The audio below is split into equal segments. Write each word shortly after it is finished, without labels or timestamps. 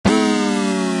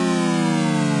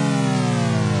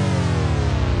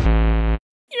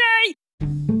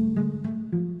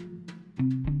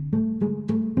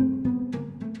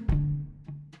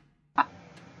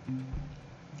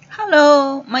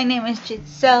Hello, my name is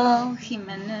Giselle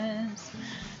Jimenez.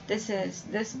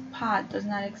 This pod does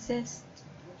not exist,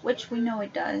 which we know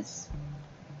it does.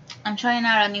 I'm trying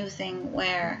out a new thing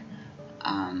where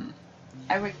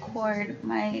I record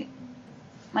my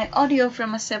audio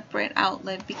from a separate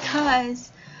outlet because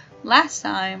last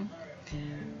time,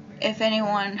 if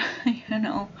anyone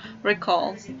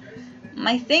recalls,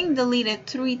 my thing deleted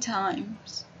 3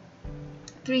 times.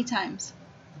 3 times.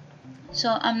 So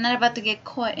I'm not about to get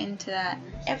caught into that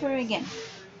ever again.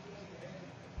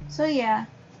 So yeah,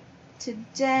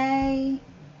 today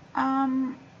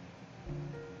I'm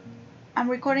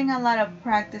recording a lot of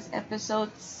practice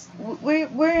episodes.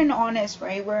 We're an honest,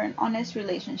 right? We're an honest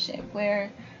relationship. We're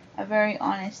a very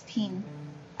honest team,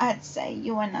 I'd say,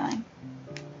 you and I.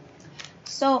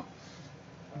 So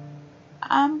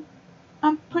I'm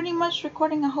pretty much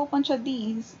recording a whole bunch of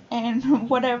these, and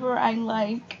whatever I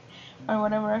like or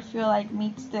whatever I feel like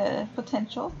meets the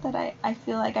potential that I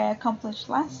feel like I accomplished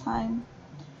last time,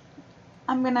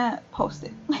 I'm gonna post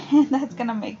it. And that's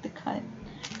gonna make the cut.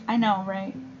 I know,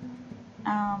 right?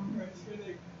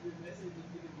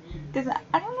 Because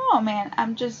I don't know, man.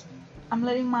 I'm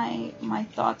letting my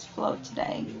thoughts flow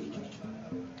today.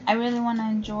 I really want to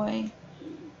enjoy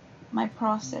my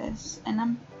process,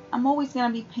 and I'm always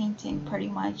gonna be painting pretty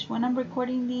much. When I'm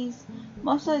recording these,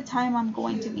 most of the time I'm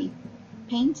going to be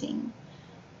painting,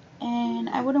 and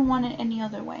I wouldn't want it any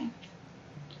other way.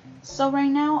 So right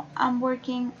now I'm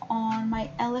working on my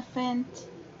elephant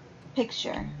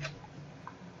picture.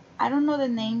 I don't know the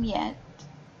name yet.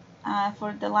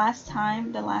 For the last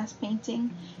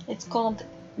painting, it's called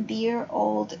Dear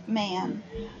Old Man.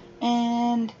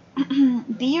 And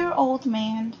Dear Old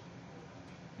Man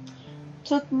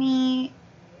took me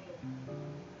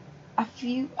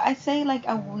I'd say like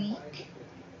a week.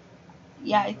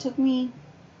 Yeah, it took me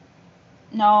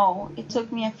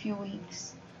a few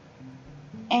weeks.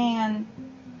 And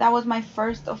that was my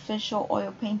first official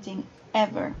oil painting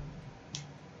ever.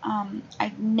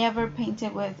 I'd never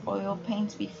painted with oil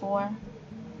paints before,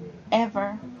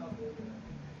 ever.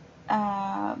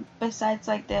 Besides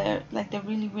like the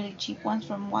really cheap ones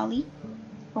from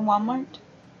Walmart,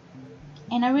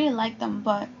 and I really like them,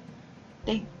 but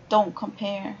they don't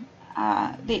compare.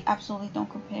 They absolutely don't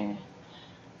compare,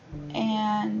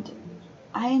 and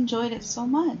I enjoyed it so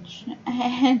much.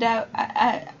 And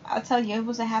I'll tell you, it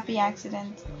was a happy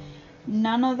accident.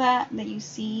 None of that you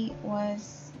see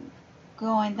was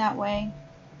going that way.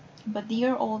 But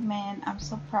Dear Old Man, I'm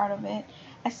so proud of it.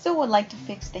 I still would like to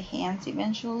fix the hands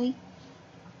eventually,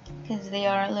 because they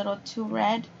are a little too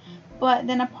red, but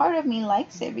then a part of me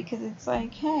likes it because it's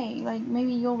like, hey, like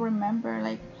maybe you'll remember,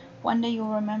 like one day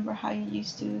you'll remember how you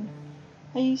used to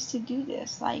do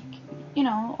this, like,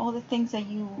 all the things that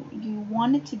you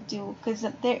wanted to do, because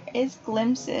there is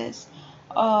glimpses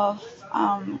of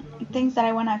things that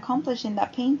I want to accomplish in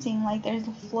that painting. Like there's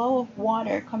a flow of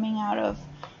water coming out of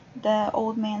the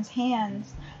old man's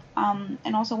hands,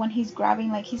 and also when he's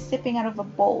grabbing, like he's sipping out of a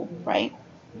bowl, right?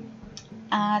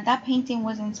 That painting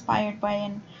was inspired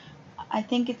by I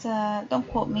think it's don't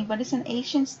quote me, but it's an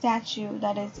Asian statue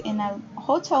that is in a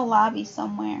hotel lobby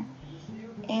somewhere.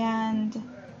 And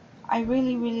I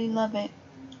really love it.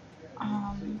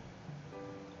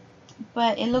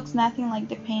 But it looks nothing like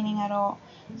the painting at all.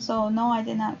 So no, I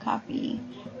did not copy.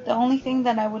 The only thing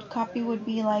that I would copy would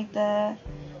be like I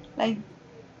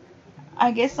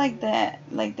guess like the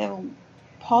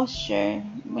posture,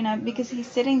 because he's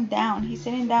sitting down. He's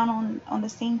sitting down on the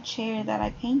same chair that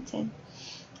I painted.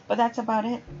 But that's about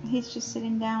it. He's just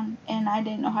sitting down, and I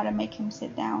didn't know how to make him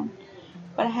sit down.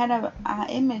 But I had a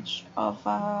image of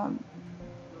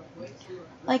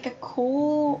like a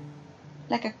cool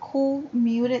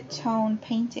muted tone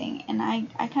painting, and I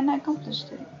kind of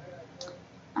accomplished it.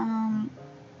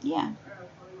 Yeah.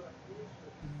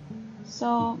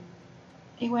 So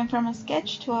it went from a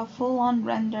sketch to a full-on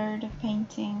rendered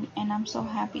painting, and I'm so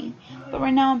happy. But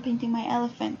right now I'm painting my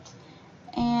elephant.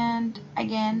 And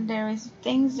again, there is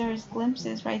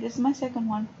glimpses, right? This is my second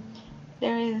one.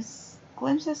 There is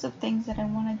glimpses of things that I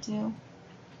want to do,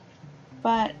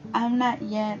 but I'm not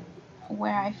yet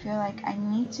where I feel like I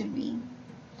need to be.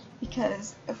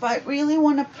 Because if I really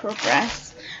want to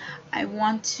progress, I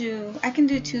can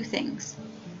do two things.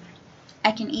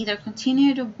 I can either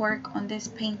continue to work on this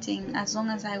painting as long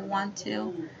as I want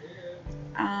to,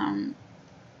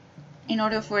 in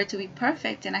order for it to be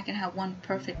perfect, and I can have one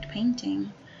perfect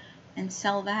painting and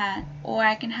sell that, or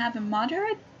I can have a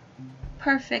moderate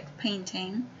perfect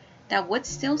painting that would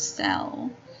still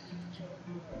sell.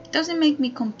 Doesn't make me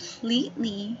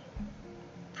completely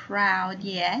proud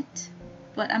yet,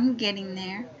 but I'm getting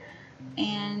there.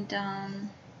 And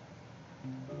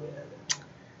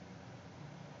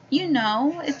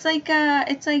it's like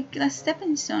a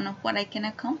stepping stone of what I can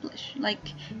accomplish.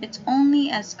 Like, it's only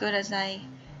as good as I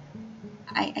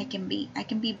can be. I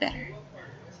can be better.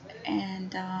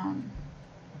 And I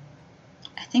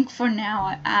think for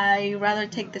now I rather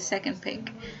take the second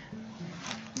pick.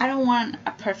 I don't want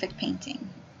a perfect painting.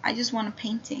 I just want a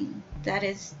painting that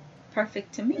is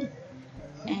perfect to me.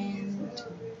 And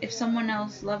if someone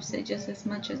else loves it just as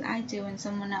much as I do, and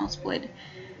someone else would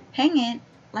hang it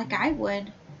like I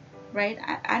would, right?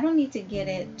 I don't need to get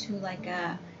it to like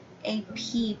a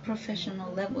AP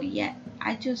professional level yet.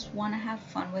 I just want to have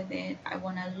fun with it. I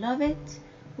want to love it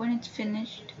when it's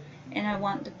finished, and I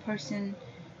want the person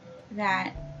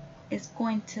that is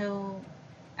going to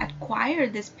acquire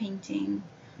this painting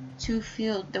to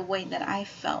feel the way that I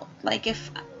felt. Like,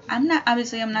 if I'm not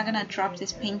gonna drop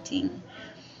this painting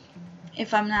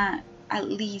if I'm not at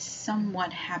least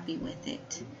somewhat happy with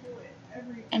it.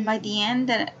 And by the end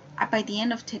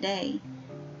of today,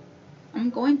 I'm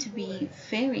going to be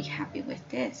very happy with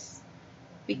this,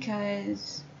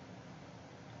 because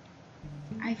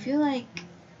I feel like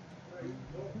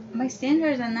my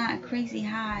standards are not crazy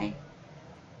high,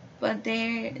 but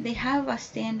they have a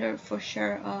standard for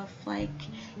sure of, like,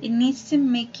 it needs to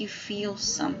make you feel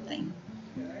something.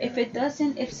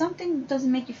 If something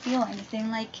doesn't make you feel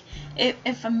anything, like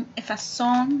if a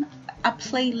song, a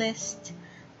playlist,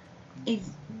 if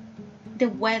the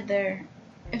weather,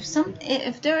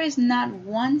 if there is not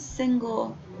one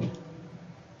single,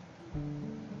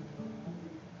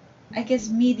 I guess,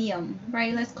 medium,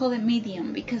 right? Let's call it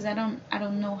medium, because I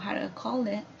don't know how to call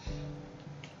it.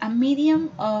 A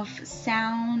medium of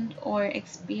sound or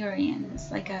experience,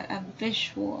 like a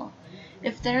visual.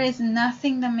 If there is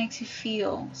nothing that makes you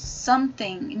feel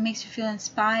something, it makes you feel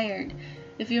inspired.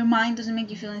 If your mind doesn't make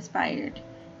you feel inspired,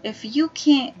 if you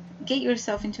can't get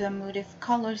yourself into the mood, if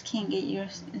colors can't get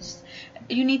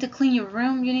you need to clean your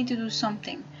room, you need to do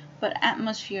something. But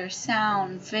atmosphere,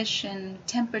 sound, vision,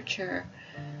 temperature,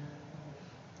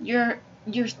 your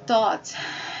thoughts,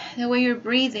 the way you're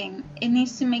breathing, it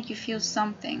needs to make you feel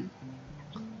something.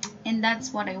 And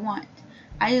that's what I want.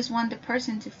 I just want the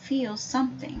person to feel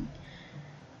something.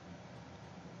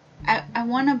 I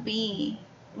want to be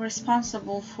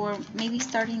responsible for maybe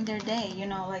starting their day,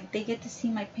 like they get to see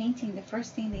my painting. The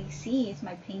first thing they see is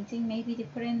my painting. Maybe they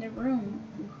put it in their room,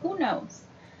 who knows,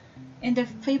 in their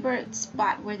favorite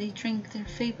spot where they drink their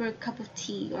favorite cup of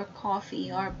tea or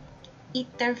coffee, or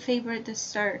eat their favorite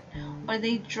dessert, or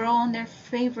they draw on their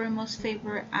most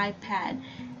favorite iPad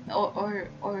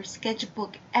or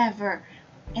sketchbook ever,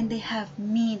 and they have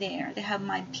me there. They have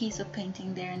my piece of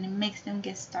painting there, and it makes them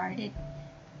get started.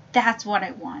 That's what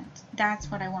I want.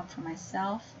 That's what I want for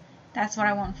myself. That's what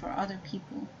I want for other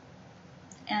people.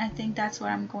 And I think that's what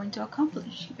I'm going to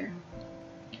accomplish here.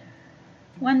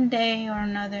 One day or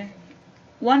another.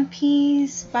 One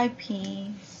piece by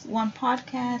piece. One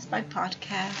podcast by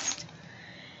podcast.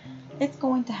 It's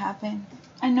going to happen.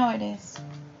 I know it is.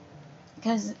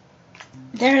 Because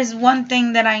there is one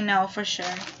thing that I know for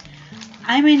sure.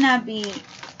 I may not be,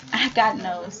 God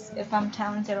knows, if I'm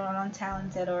talented or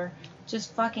untalented or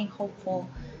just fucking hopeful.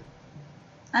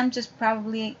 I'm just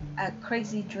probably a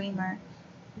crazy dreamer.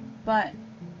 But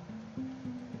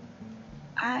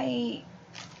I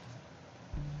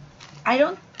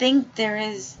don't think there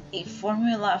is a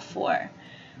formula for,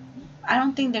 I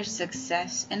don't think there's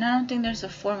success, and I don't think there's a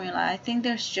formula. I think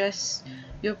there's just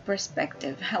your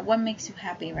perspective, what makes you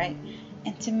happy, right?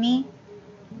 And to me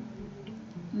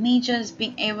just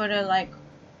being able to, like,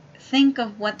 think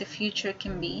of what the future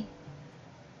can be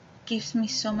gives me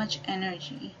so much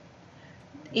energy.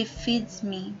 It feeds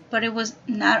me. But it was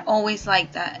not always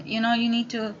like that. You need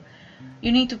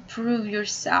to prove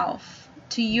yourself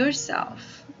to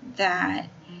yourself that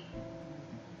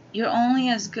you're only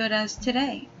as good as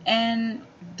today. And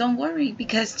don't worry,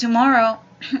 because tomorrow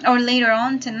or later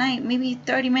on tonight, maybe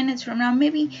 30 minutes from now,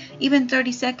 maybe even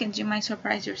 30 seconds, you might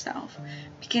surprise yourself,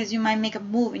 because you might make a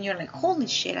move and you're like, holy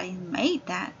shit, I made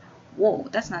that. Whoa,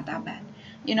 that's not that bad.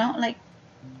 Like,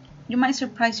 you might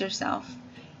surprise yourself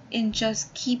in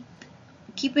just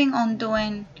keeping on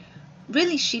doing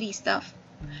really shitty stuff,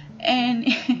 and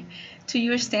to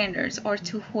your standards, or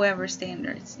to whoever's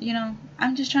standards.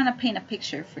 I'm just trying to paint a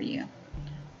picture for you.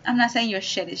 I'm not saying your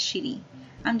shit is shitty.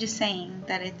 I'm just saying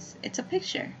that it's a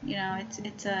picture.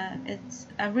 It's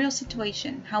a real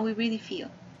situation, how we really feel.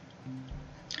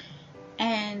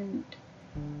 And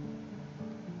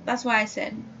that's why I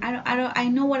said I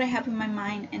know what I have in my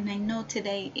mind, and I know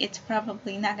today it's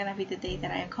probably not gonna be the day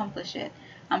that I accomplish it.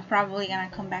 I'm probably gonna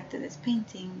come back to this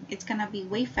painting. It's gonna be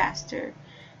way faster.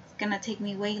 It's gonna take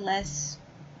me way less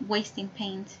wasting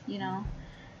paint,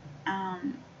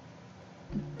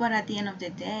 But at the end of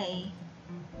the day,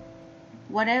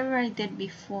 whatever I did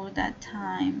before that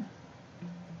time,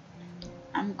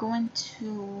 I'm going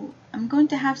to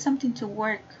have something to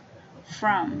work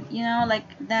from, like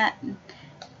that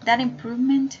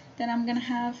improvement that I'm gonna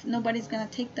have. Nobody's gonna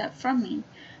take that from me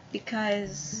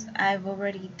because I've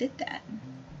already did that.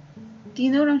 Do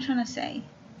you know what I'm trying to say?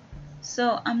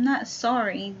 So I'm not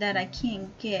sorry that I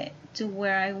can't get to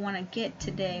where I want to get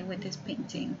today with this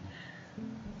painting.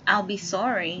 I'll be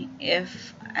sorry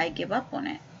if I give up on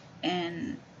it.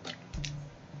 And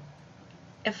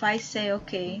if I say,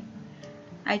 okay,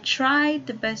 I tried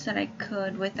the best that I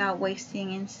could without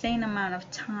wasting insane amount of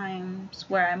times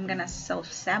where I'm gonna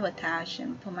self-sabotage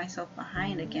and put myself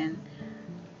behind again,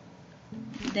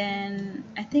 then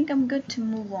I think I'm good to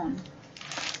move on.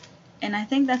 And I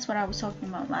think that's what I was talking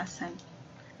about last time,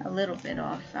 a little bit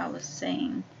off. I was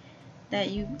saying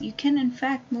that you can in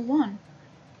fact move on,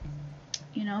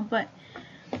 but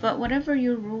whatever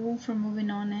your rule for moving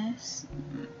on is,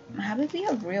 have it be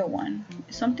a real one,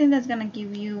 something that's gonna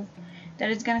give you,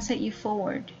 that is gonna set you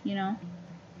forward,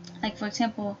 like for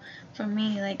example, for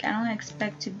me, like I don't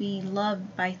expect to be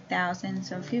loved by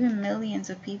thousands or even millions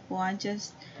of people. I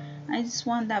just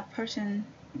want that person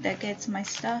that gets my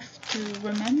stuff to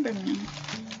remember me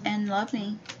and love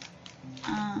me,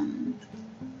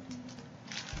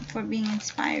 for being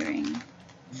inspiring,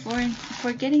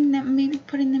 for getting them, maybe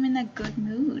putting them in a good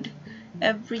mood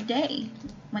every day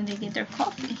when they get their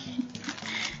coffee.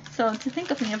 So to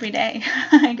think of me every day,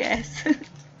 I guess.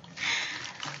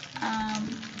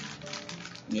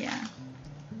 Yeah,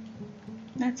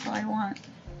 that's all I want.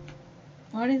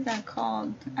 What is that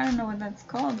called? I don't know what that's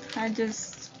called. I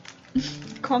just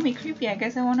call me creepy. I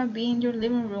guess I want to be in your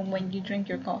living room when you drink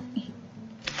your coffee.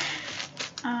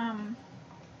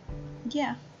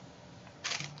 Yeah.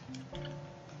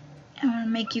 I want to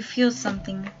make you feel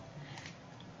something,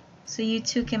 so you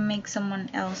too can make someone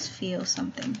else feel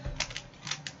something.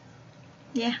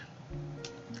 Yeah.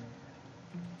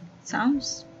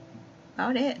 Sounds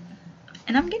about it.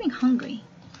 And I'm getting hungry.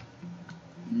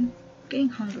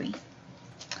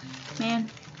 Man.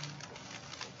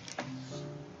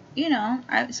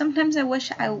 Sometimes I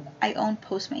wish I owned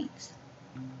Postmates.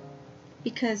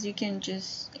 Because you can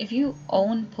just, if you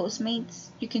own Postmates,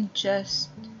 you can just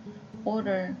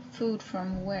order food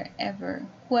from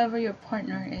whoever your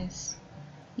partner is,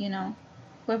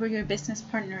 whoever your business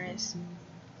partner is.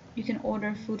 You can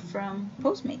order food from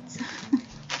Postmates.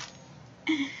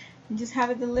 And just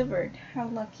have it delivered. How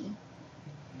lucky.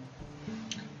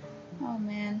 Oh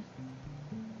man.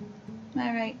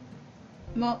 Alright.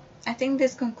 Well, I think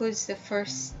this concludes the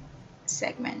first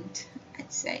segment,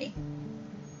 I'd say.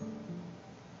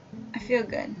 I feel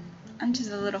good. I'm just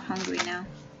a little hungry now.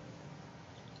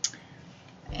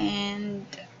 And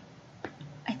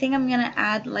I think I'm gonna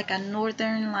add like a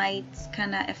Northern Lights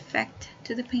kind of effect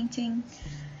to the painting.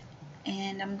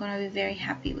 And I'm gonna be very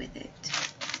happy with it.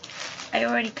 I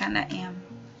already kind of am.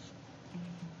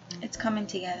 It's coming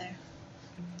together.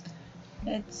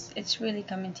 It's really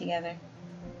coming together.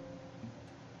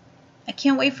 I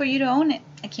can't wait for you to own it.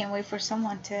 I can't wait for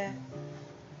someone to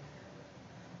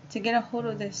get a hold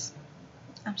of this.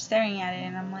 I'm staring at it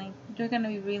and I'm like, you're gonna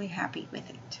be really happy with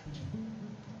it.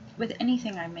 With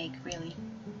anything I make, really.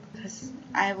 Because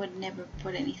I would never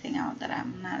put anything out that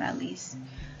I'm not at least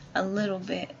a little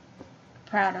bit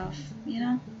proud of,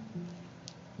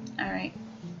 Alright.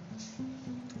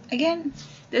 Again,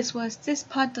 this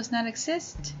pod does not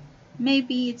exist.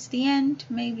 Maybe it's the end,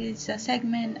 maybe it's a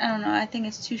segment, I don't know. I think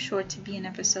it's too short to be an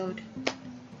episode.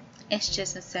 It's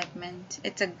just a segment.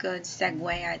 It's a good segue,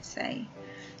 I'd say,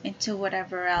 into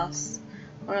whatever else,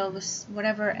 or else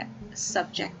whatever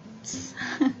subjects.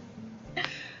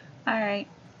 Alright.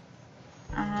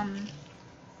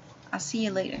 I'll see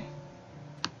you later.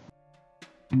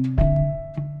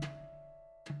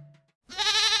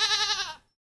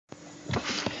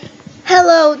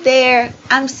 Hello there.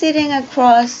 I'm sitting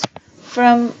across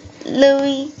from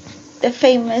Louis, the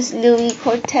famous Louis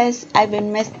Cortez. I've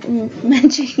been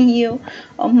mentioning you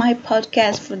on my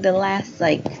podcast for the last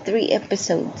 3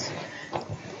 episodes.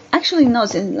 Actually, no,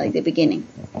 since the beginning.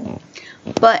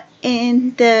 But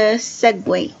in the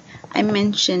segue, I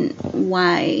mentioned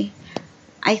why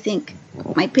I think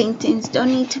my paintings don't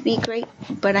need to be great,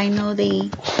 but I know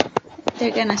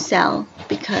they're gonna sell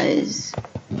because,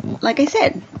 like I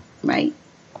said, right?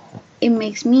 It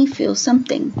makes me feel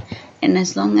something, and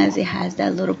as long as it has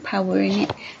that little power in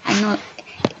it, I know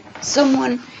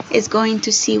someone is going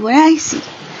to see what I see.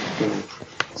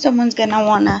 Someone's gonna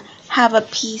wanna have a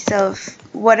piece of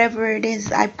whatever it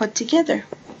is I put together,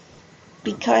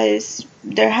 because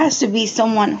there has to be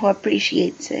someone who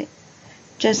appreciates it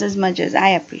just as much as I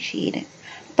appreciate it.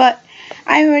 But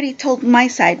I already told my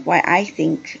side why I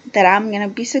think that I'm gonna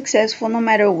be successful no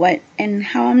matter what, and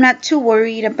how I'm not too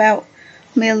worried about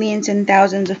millions and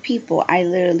thousands of people. I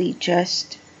literally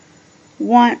just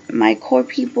want my core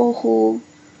people who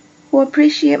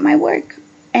appreciate my work.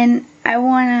 And I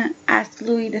wanna ask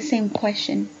Louis the same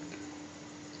question,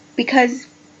 because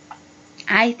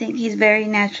I think he's very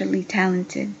naturally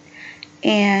talented,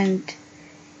 and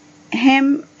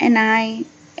him and I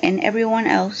and everyone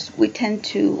else, we tend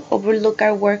to overlook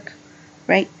our work,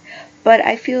 right? But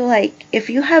I feel like if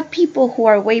you have people who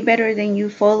are way better than you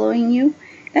following you,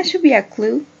 that should be a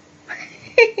clue.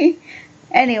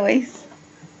 Anyways,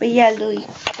 but yeah, Louis,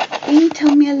 can you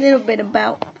tell me a little bit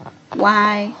about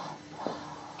why,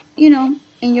 in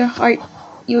your heart,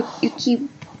 you keep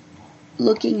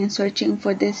looking and searching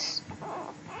for this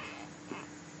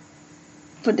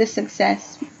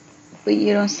success, but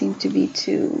you don't seem to be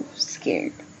too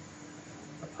scared?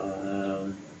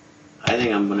 I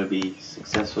think I'm gonna be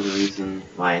successful. The reason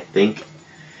why I think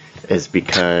is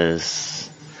because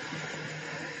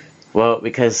what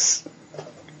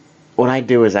I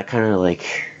do is I kind of like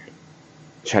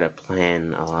try to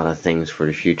plan a lot of things for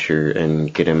the future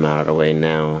and get them out of the way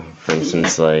now. For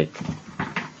instance, like,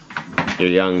 you're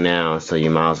young now, so you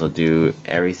might as well do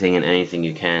everything and anything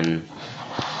you can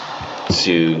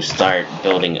to start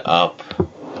building up,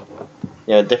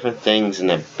 different things in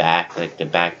the back, like the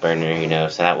back burner,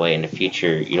 so that way in the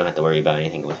future you don't have to worry about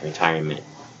anything with retirement.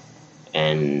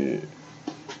 And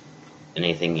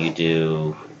anything you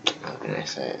do, how can I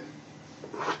say it?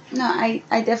 No,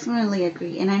 I definitely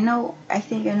agree. And I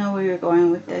think I know where you're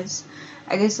going with this.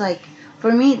 I guess, like,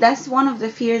 for me, that's one of the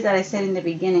fears that I said in the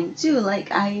beginning too. Like,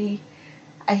 I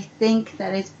think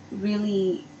that it's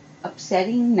really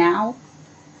upsetting now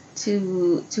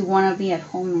to want to be at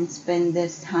home and spend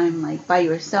this time, like, by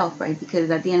yourself, right? Because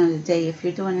at the end of the day, if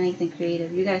you're doing anything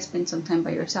creative, you gotta spend some time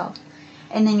by yourself.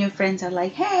 And then your friends are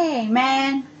like, hey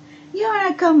man, you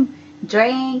wanna come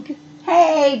drink?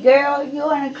 Hey girl, you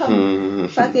wanna come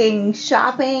fucking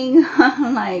shopping?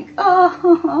 I'm like,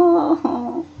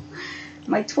 oh,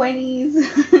 my 20s.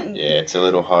 Yeah, it's a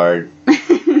little hard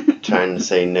trying to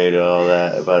say no to all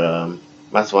that, but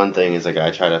that's one thing, is like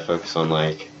I try to focus on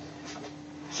like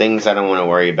things I don't want to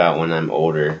worry about when I'm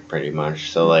older, pretty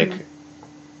much. So like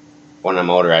when I'm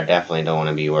older, I definitely don't want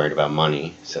to be worried about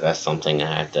money. So that's something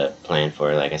I have to plan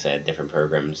for. Like I said, different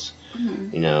programs,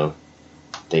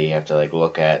 that you have to like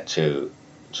look at to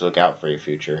look out for your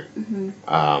future.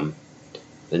 Then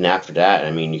after that,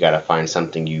 I mean, you got to find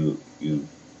something you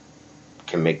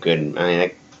can make good. I mean,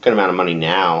 a good amount of money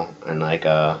now, and like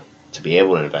to be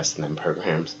able to invest in them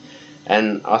programs.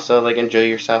 And also, like, enjoy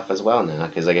yourself as well now.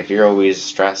 Because, like, if you're always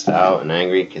stressed out and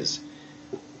angry, because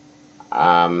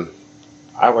I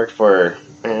worked for,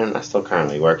 and I still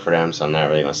currently work for them, so I'm not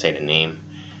really going to say the name.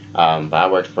 But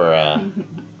I worked for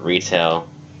retail.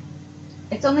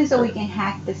 It's only so we can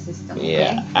hack the system.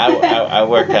 Yeah. Okay? I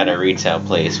worked at a retail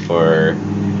place for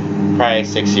probably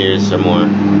 6 years or more.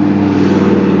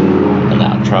 A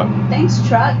loud truck. Thanks,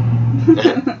 truck.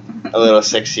 A little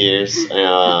 6 years.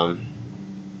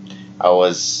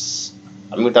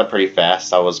 I moved up pretty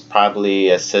fast. I was probably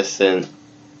assistant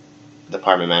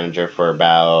department manager for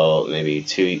about maybe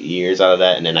 2 years out of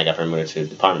that, and then I got promoted to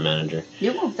department manager.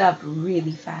 You moved up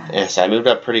really fast. Yes, I moved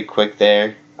up pretty quick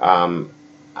there.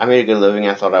 I made a good living.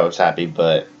 I thought I was happy,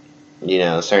 but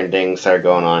certain things started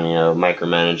going on.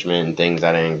 Micromanagement and things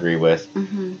I didn't agree with.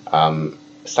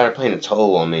 Started playing a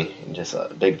toll on me, just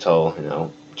a big toll.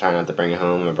 Trying not to bring it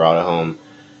home. I brought it home.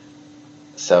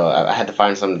 So I had to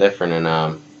find something different, and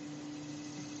I'm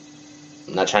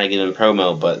not trying to give them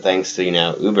promo, but thanks to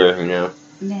Uber, Yeah.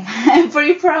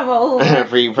 Free promo.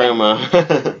 Free promo.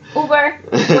 Uber,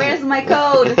 where's my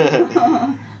code?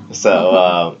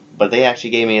 So, but they actually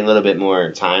gave me a little bit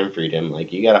more time freedom.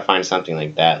 Like, you gotta find something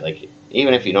like that. Like,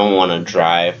 even if you don't want to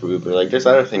drive for Uber, like, there's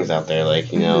other things out there,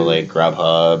 like like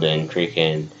Grubhub and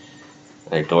freaking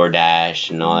like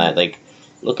DoorDash and all that. Like,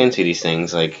 look into these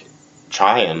things. Like,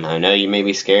 try them. I know you may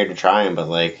be scared to try them, but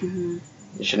like, you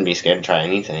shouldn't be scared to try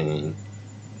anything.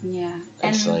 Yeah.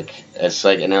 It's like,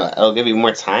 and it'll give you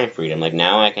more time freedom. Like,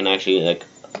 now I can actually, like,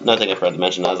 another thing I forgot to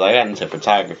mention, I got into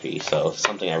photography, so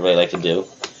something I really like to do,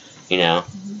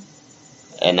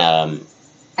 and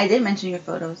I did mention your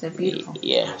photos; they're beautiful.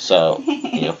 Yeah. So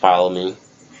follow me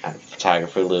at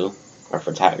Photographer Lou or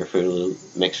Photographer Lou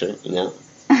Mixer.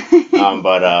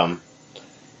 But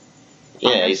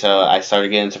yeah. So I started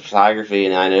getting into photography,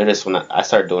 and I noticed when I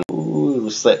started doing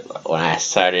slip. When I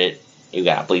started, you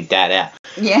gotta bleep that out.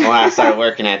 Yeah. When I started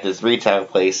working at this retail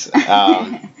place,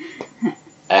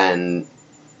 and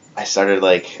I started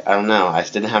like, I don't know, I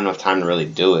just didn't have enough time to really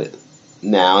do it.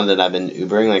 Now that I've been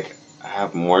Ubering, like, I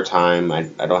have more time. I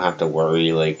don't have to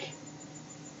worry, like,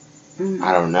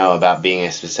 I don't know, about being in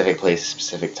a specific place,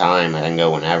 specific time. I can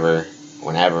go whenever.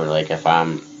 Like, if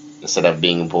I'm, instead of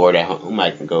being bored at home,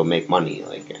 I can go make money.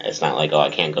 Like, it's not like, oh, I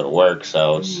can't go to work,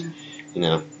 so it's, you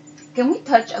know. Can we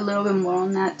touch a little bit more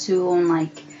on that too, on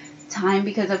like time?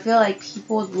 Because I feel like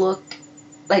people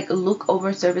look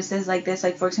over services like this.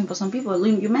 Like, for example, some people,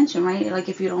 you mentioned, right? Like,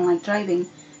 if you don't like driving,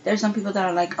 there's some people that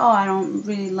are like, oh, I don't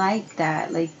really like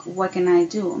that. Like, what can I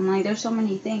do? I'm like, there's so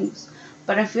many things.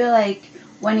 But I feel like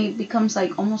when it becomes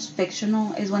like almost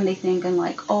fictional is when they think and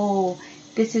like, oh,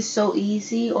 this is so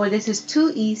easy, or this is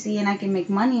too easy and I can make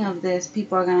money of this.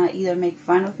 People are gonna either make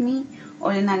fun of me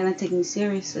or they're not gonna take me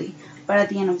seriously. But at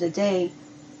the end of the day,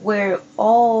 we're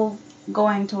all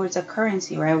going towards a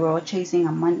currency, right? We're all chasing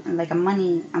a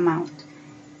money amount.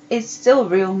 It's still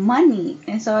real money,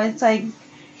 and so it's like,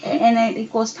 and it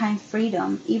equals time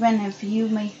freedom. Even if you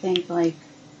may think like,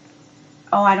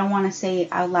 oh, I don't want to say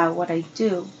out loud what I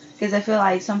do, because I feel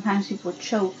like sometimes people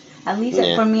choke. At least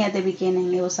for me at the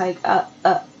beginning, it was like,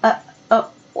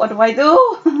 what do I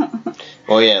do?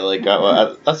 Well, yeah, like,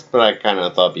 that's what I kind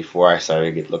of thought before I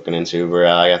started looking into Uber.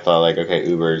 I thought, like, okay,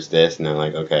 Uber is this, and I'm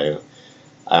like, okay,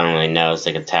 I don't really know. It's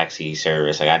like a taxi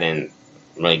service. Like, I didn't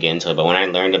really get into it, but when I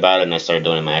learned about it and I started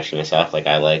doing it myself, like,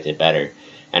 I liked it better.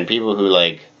 And people who,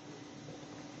 like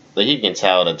you can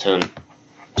tell the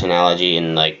tonality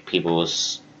and, like,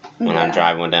 people's, when I'm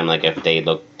driving with them, like, if they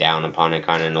look down upon it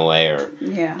kind of in a way, or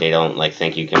they don't, like,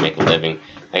 think you can make a living.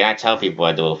 Like, I tell people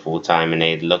I do it full time, and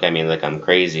they look at me like I'm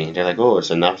crazy. They're like, "Oh,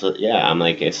 it's enough." Yeah, I'm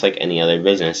like, it's like any other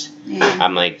business. Yeah.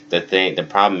 I'm like, the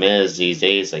problem is these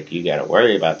days, like, you gotta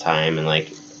worry about time and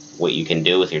like what you can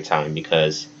do with your time,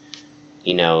 because,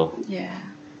 you know,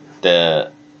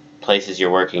 the places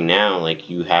you're working now, like,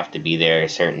 you have to be there at a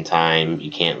certain time.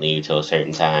 You can't leave till a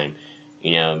certain time.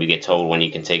 You know, you get told when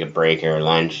you can take a break or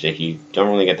lunch. Like, you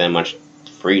don't really get that much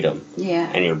freedom.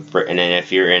 Yeah. And then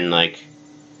if you're in like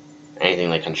anything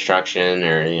like construction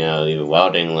or, you know, even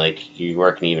welding, like, you're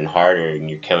working even harder and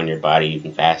you're killing your body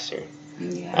even faster.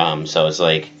 Yeah. So it's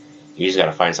like, you just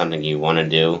gotta find something you want to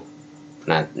do.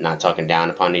 Not talking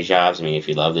down upon these jobs. I mean, if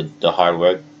you love the hard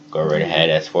work, go right ahead.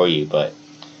 That's for you. But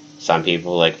some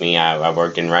people like me, I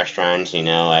worked in restaurants. You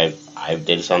know, I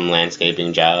did some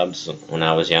landscaping jobs when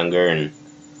I was younger, and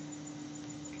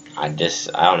I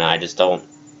don't know. I just don't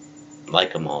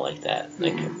like them all like that.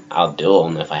 Like, I'll do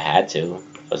them if I had to.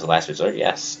 If it was the last resort,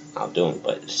 yes, I'll do them.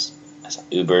 But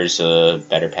Uber's a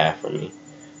better path for me.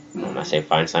 I say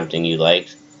find something you like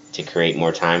to create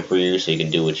more time for you so you can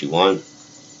do what you want.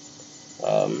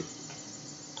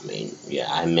 I mean, yeah,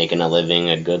 I'm making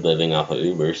a good living off of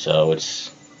Uber, so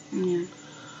it's... Yeah.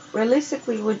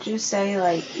 Realistically, would you say,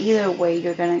 like, either way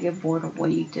you're gonna get bored of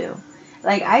what you do?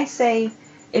 Like, I say,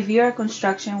 if you're a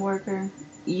construction worker,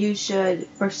 you should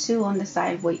pursue on the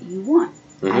side what you want.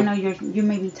 I know you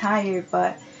may be tired,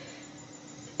 but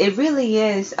it really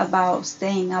is about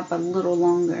staying up a little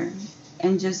longer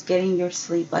and just getting your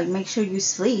sleep. Like, make sure you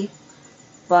sleep,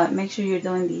 but make sure you're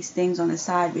doing these things on the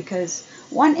side, because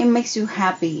one, it makes you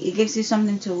happy. It gives you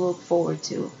something to look forward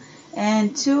to.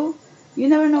 And two, you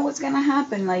never know what's gonna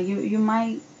happen. Like, you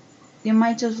might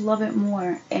just love it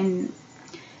more. And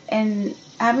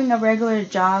having a regular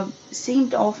job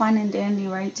seemed all fine and dandy,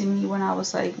 right, to me when I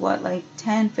was like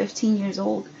 10, 15 years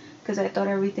old, because I thought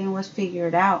everything was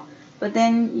figured out. But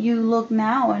then you look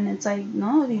now and it's like,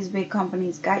 none of these big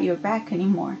companies got your back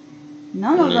anymore.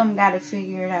 None of them got it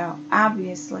figured out,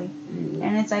 obviously.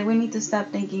 And it's like, we need to stop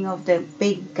thinking of the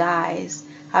big guys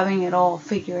having it all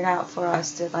figured out for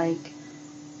us to, like,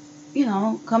 you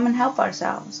know, come and help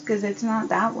ourselves, because it's not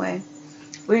that way.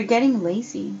 We're getting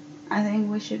lazy. I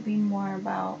think we should be more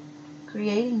about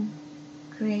creating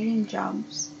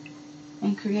jobs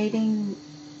and creating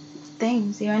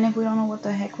things, even if we don't know what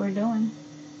the heck we're doing.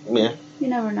 Yeah. You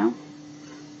never know.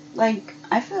 Like,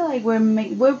 I feel like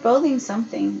we're building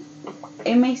something.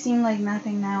 It may seem like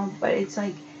nothing now, but it's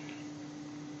like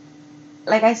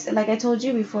I told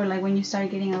you before, like, when you start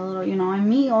getting a little, you know, and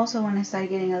me also, when I started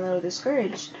getting a little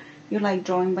discouraged, you're like,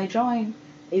 drawing by drawing,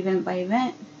 event by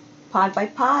event, pod by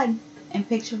pod, and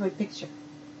picture by picture.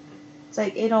 It's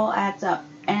like, it all adds up.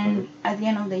 And at the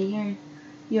end of the year,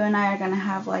 you and I are going to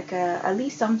have, like, at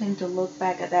least something to look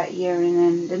back at that year, and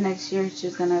then the next year is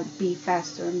just going to be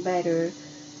faster and better,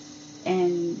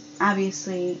 and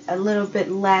obviously a little bit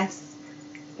less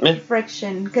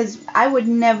friction, because I would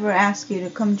never ask you to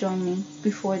come join me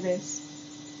before this.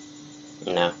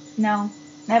 No,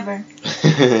 never.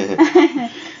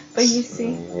 But you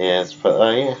see, yeah,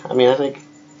 I mean, I think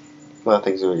Well, I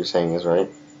think what you're saying is right.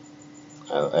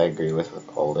 I agree with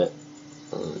all of it.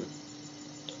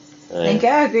 I think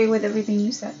I agree with everything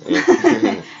you said.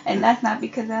 And that's not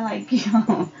because I like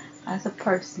you as a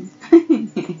person.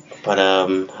 But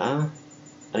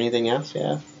anything else?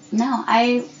 Yeah. No,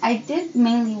 I did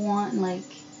mainly want like,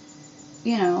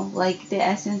 like the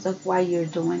essence of why you're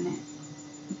doing it.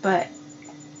 But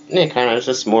yeah, kind of. It's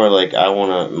just more like I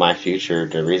want my future.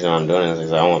 The reason I'm doing this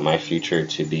is I want my future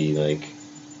to be like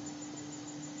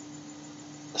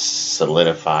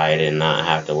solidified and not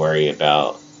have to worry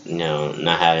about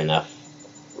not having enough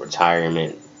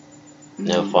retirement,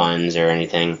 no funds or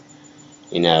anything,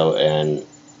 and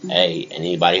hey,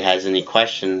 anybody has any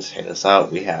questions, hit us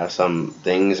up. We have some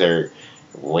things that are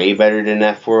way better than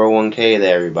that 401k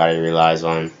that everybody relies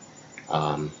on.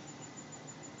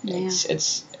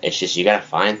 It's just you gotta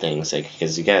find things, like,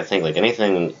 because you gotta think, like,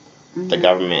 anything the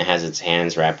government has its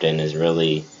hands wrapped in is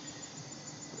really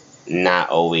not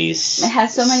always. It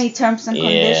has so many terms and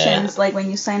conditions, like when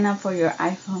you sign up for your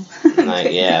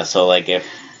iPhone. So like if,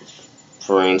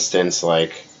 for instance, like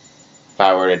if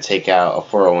I were to take out a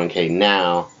 401k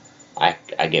now,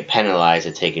 I get penalized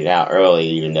to take it out early,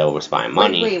 even though it's my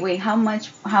money. Wait, how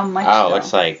much? Oh, though?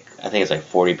 It's like, I think it's like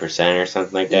 40% or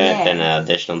something like that. Yeah. Then an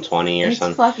additional 20 or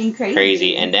something. It's fucking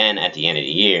crazy. And then at the end of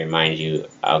the year, mind you,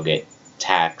 I'll get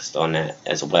taxed on that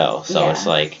as well. So it's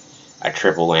like a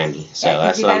triple whammy. So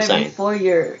that's what I'm saying. Before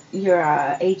your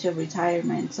age of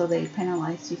retirement, so they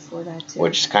penalize you for that too.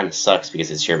 Which kind of sucks because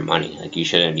it's your money. Like, you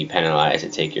shouldn't be penalized to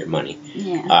take your money.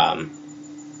 Yeah.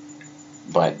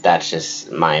 But that's just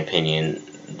my opinion.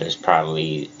 There's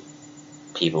probably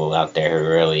people out there who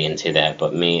are really into that,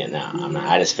 but me, no, I'm not.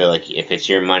 I just feel like if it's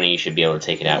your money, you should be able to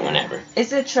take it out whenever.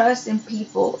 It's a trust in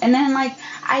people. And then, like,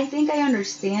 I think I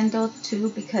understand, though, too,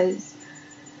 because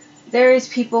there is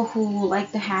people who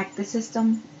like to hack the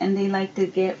system, and they like to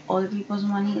get other people's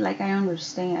money. Like, I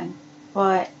understand.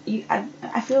 But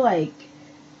I feel like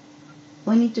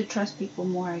we need to trust people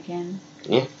more again.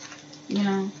 Yeah.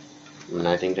 And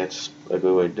I think that's a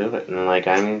good way to do it. And like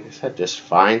I said, just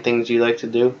find things you like to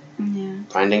do. Yeah.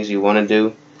 Find things you want to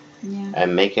do. Yeah.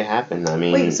 And make it happen. I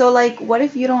mean. Wait, so like, what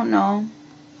if you don't know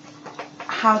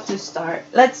how to start?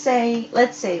 Let's say,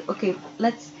 okay,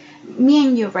 me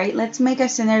and you, right? Let's make a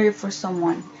scenario for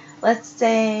someone. Let's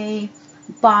say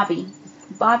Bobby.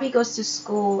 Bobby goes to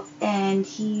school and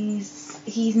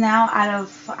he's now out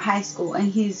of high school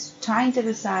and he's trying to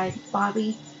decide.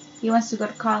 Bobby, he wants to go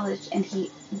to college, and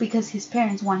because his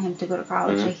parents want him to go to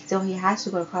college, so he has to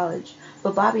go to college.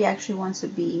 But Bobby actually wants to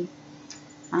be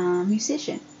a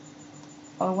musician,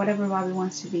 or whatever Bobby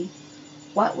wants to be.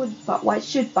 What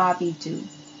should Bobby do?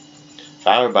 If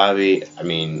I were Bobby, I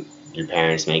mean, your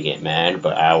parents may get mad,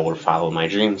 but I would follow my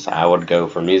dreams. I would go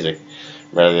for music,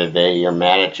 whether they are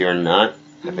mad at you or not.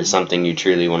 If it's something you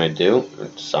truly want to do,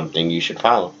 it's something you should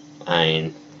follow. I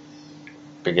mean,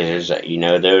 because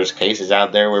there's cases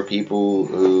out there where people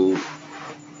who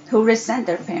resent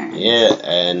their parents. Yeah,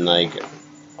 and like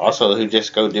also who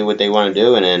just go do what they want to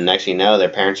do, and then next thing you know, their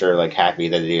parents are like happy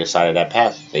that they decided that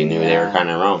path. They knew they were kind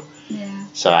of wrong. Yeah.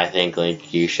 So I think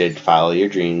like you should follow your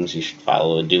dreams. You should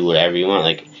do whatever you want.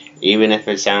 Like, even if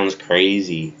it sounds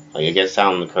crazy, like it gets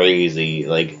sound crazy,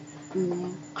 like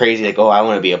crazy. Like, oh, I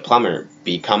want to be a plumber.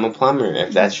 Become a plumber.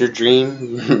 If that's your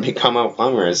dream, become a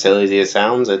plumber. As silly as it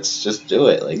sounds, it's just do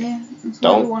it. Like,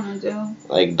 what you want to do.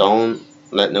 Like, don't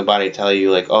let nobody tell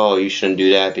you like, oh, you shouldn't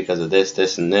do that because of this,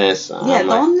 and this.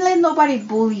 Don't let nobody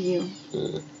bully you.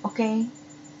 Okay.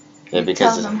 Yeah,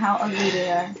 because tell them how ugly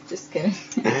they are. Just kidding.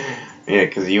 Yeah,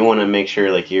 because you want to make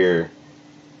sure like you're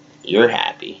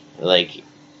happy, like,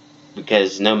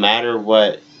 because no matter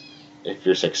what. If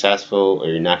you're successful or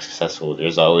you're not successful,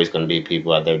 there's always going to be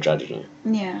people out there judging you.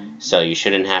 Yeah. So you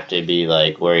shouldn't have to be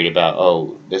like worried about,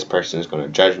 oh, this person is going to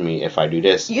judge me if I do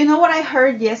this. You know what I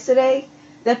heard yesterday?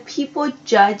 That people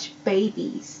judge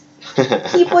babies.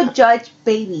 People judge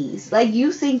babies. Like,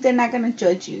 you think they're not going to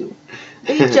judge you.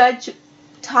 They judge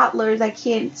toddlers that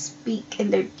can't speak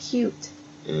and they're cute.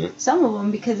 Some of them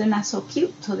because they're not so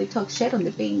cute, so they talk shit on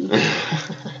the baby.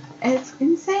 It's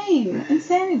insane.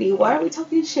 Insanity. Why are we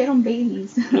talking shit on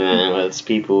babies? Well, it's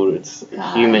people. It's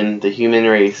the human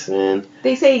race, man.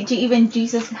 They say even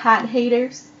Jesus had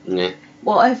haters. Yeah.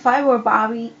 Well, if I were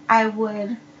Bobby, I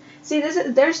would... See,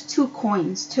 there's two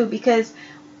coins, too, because,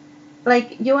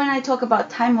 like, you and I talk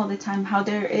about time all the time, how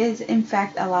there is, in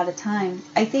fact, a lot of time.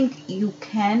 I think you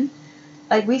can...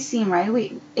 Like, we've seen,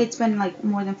 right? It's been, like,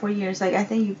 more than 4 years. Like, I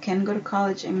think you can go to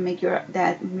college and make your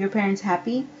parents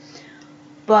happy.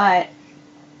 But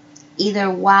either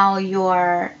while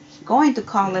you're going to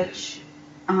college,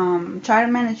 try to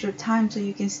manage your time so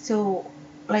you can still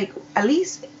like at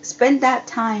least spend that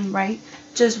time, right,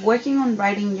 just working on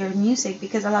writing your music,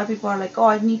 because a lot of people are like, oh,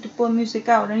 I need to put music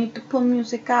out,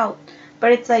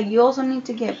 but it's like you also need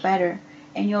to get better,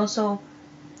 and you also,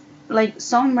 like,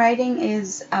 songwriting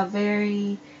is a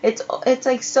very, it's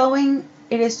like sewing,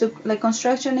 it is to, like,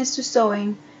 construction is to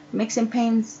sewing, mixing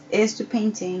paints is to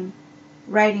painting,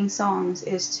 writing songs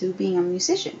is to being a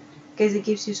musician, because it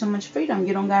gives you so much freedom.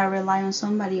 You don't gotta rely on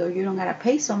somebody, or you don't gotta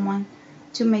pay someone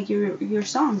to make your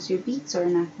songs, your beats, or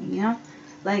nothing, you know.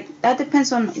 Like, that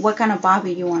depends on what kind of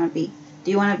Bobby you want to be.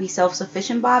 Do you want to be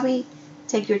self-sufficient Bobby,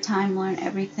 take your time, learn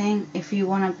everything? If you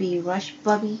want to be rush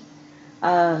Bobby,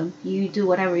 you do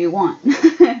whatever you want.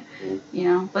 You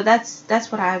know. But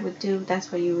that's what I would do. That's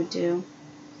what you would do.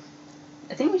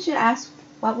 I think we should ask,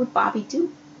 what would Bobby do?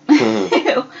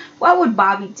 What would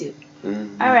Bobby do?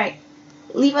 All right,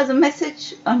 leave us a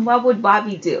message on what would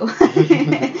Bobby do.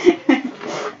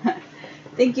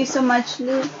 Thank you so much,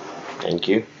 Lou. Thank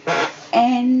you.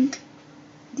 And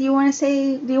do you want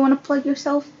to plug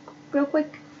yourself real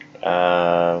quick?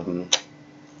 I don't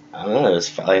know.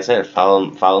 Just, like I said,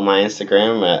 follow my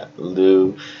Instagram at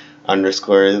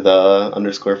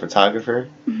Lou_the_photographer.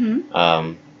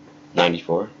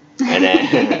 94. And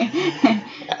then,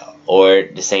 or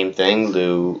the same thing,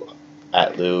 Lou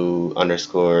at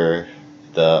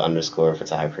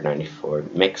Lou_the_photographer 94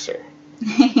 mixer.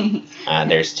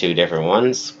 There's two different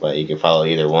ones, but you can follow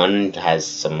either one. It has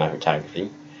some of my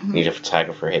photography. Need a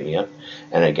photographer, hit me up.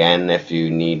 And again, if you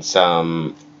need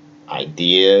some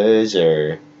ideas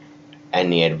or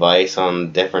any advice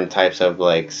on different types of,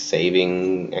 like,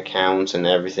 saving accounts and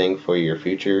everything for your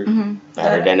future,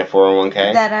 better than a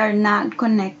 401k, that are not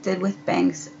connected with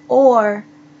banks or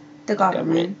the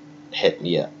government, hit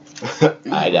me up.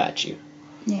 I got you.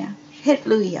 Yeah, hit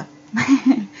Louie up.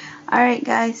 Alright,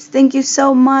 guys, thank you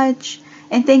so much,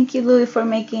 and thank you, Louie, for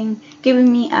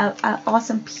giving me an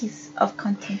awesome piece of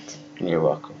content. You're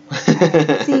welcome.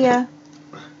 See ya.